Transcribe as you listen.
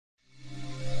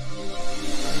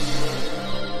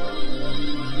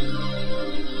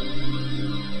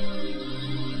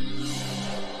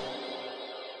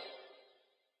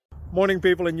Morning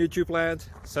people in YouTube land.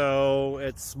 So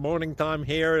it's morning time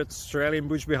here. It's Australian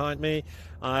bush behind me.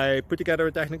 I put together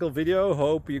a technical video.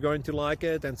 Hope you're going to like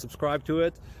it and subscribe to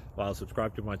it. Well,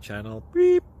 subscribe to my channel.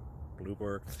 Beep.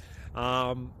 Blooper.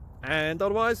 And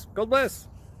otherwise, God bless.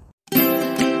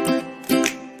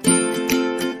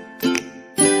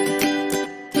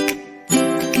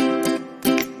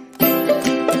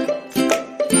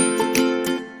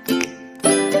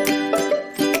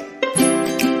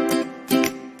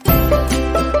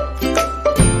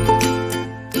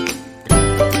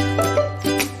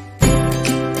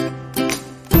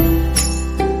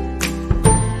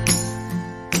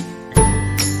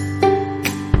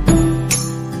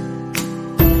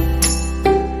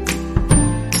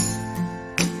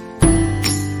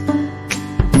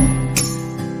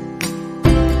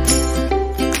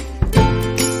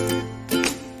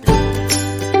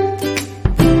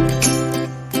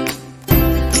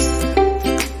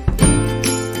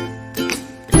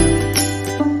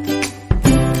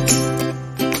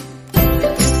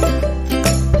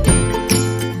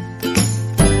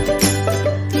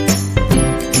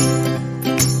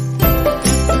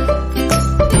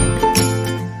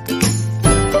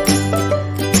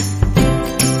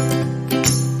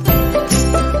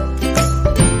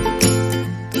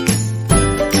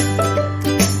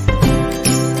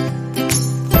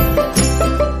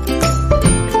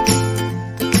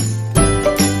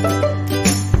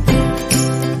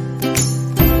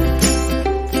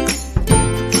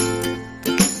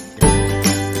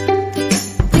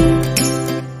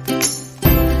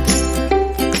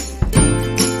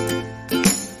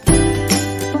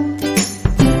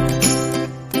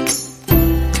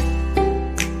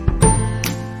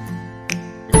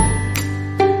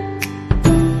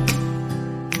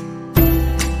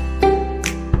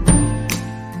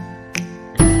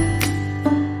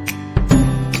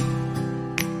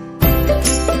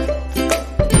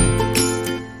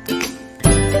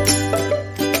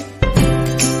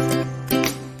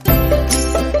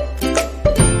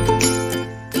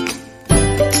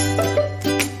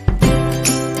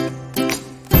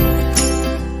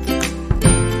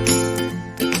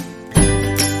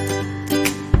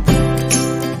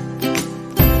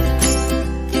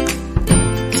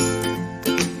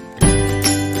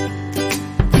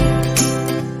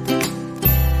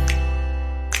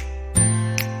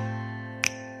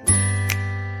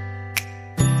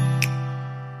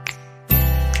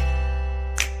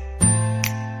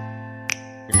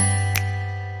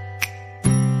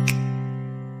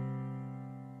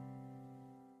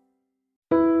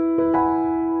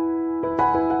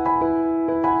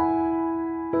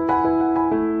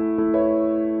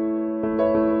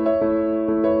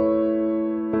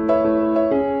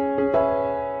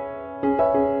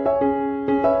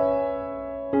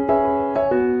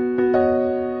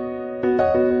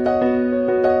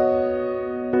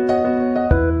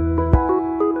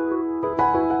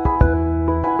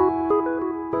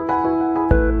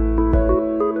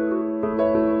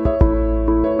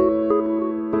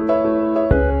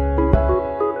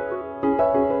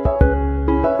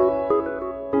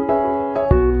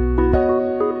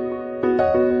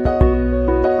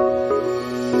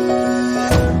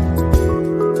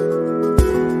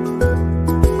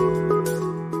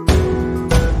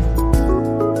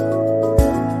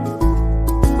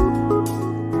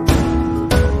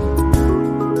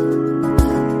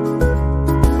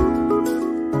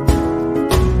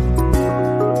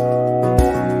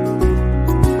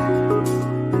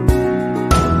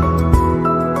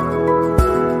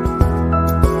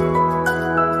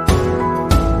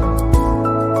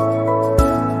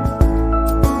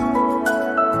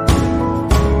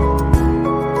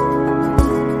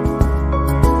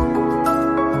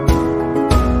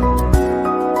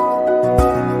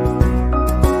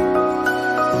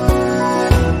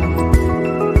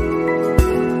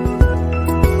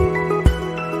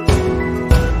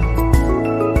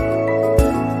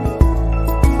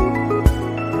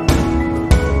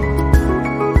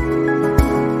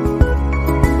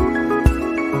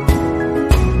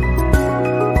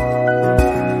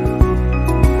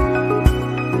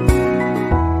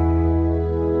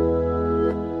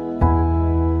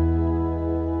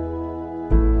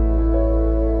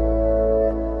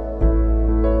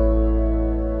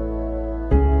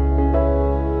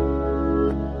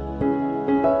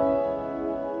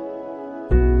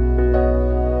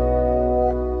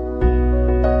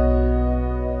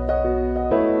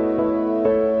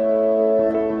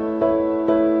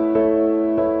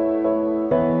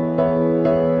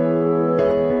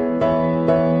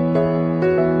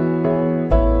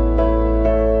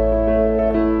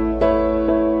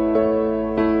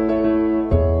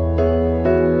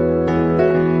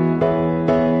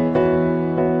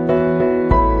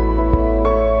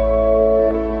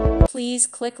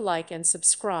 click like and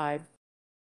subscribe.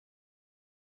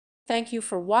 Thank you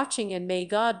for watching, and may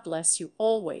God bless you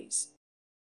always.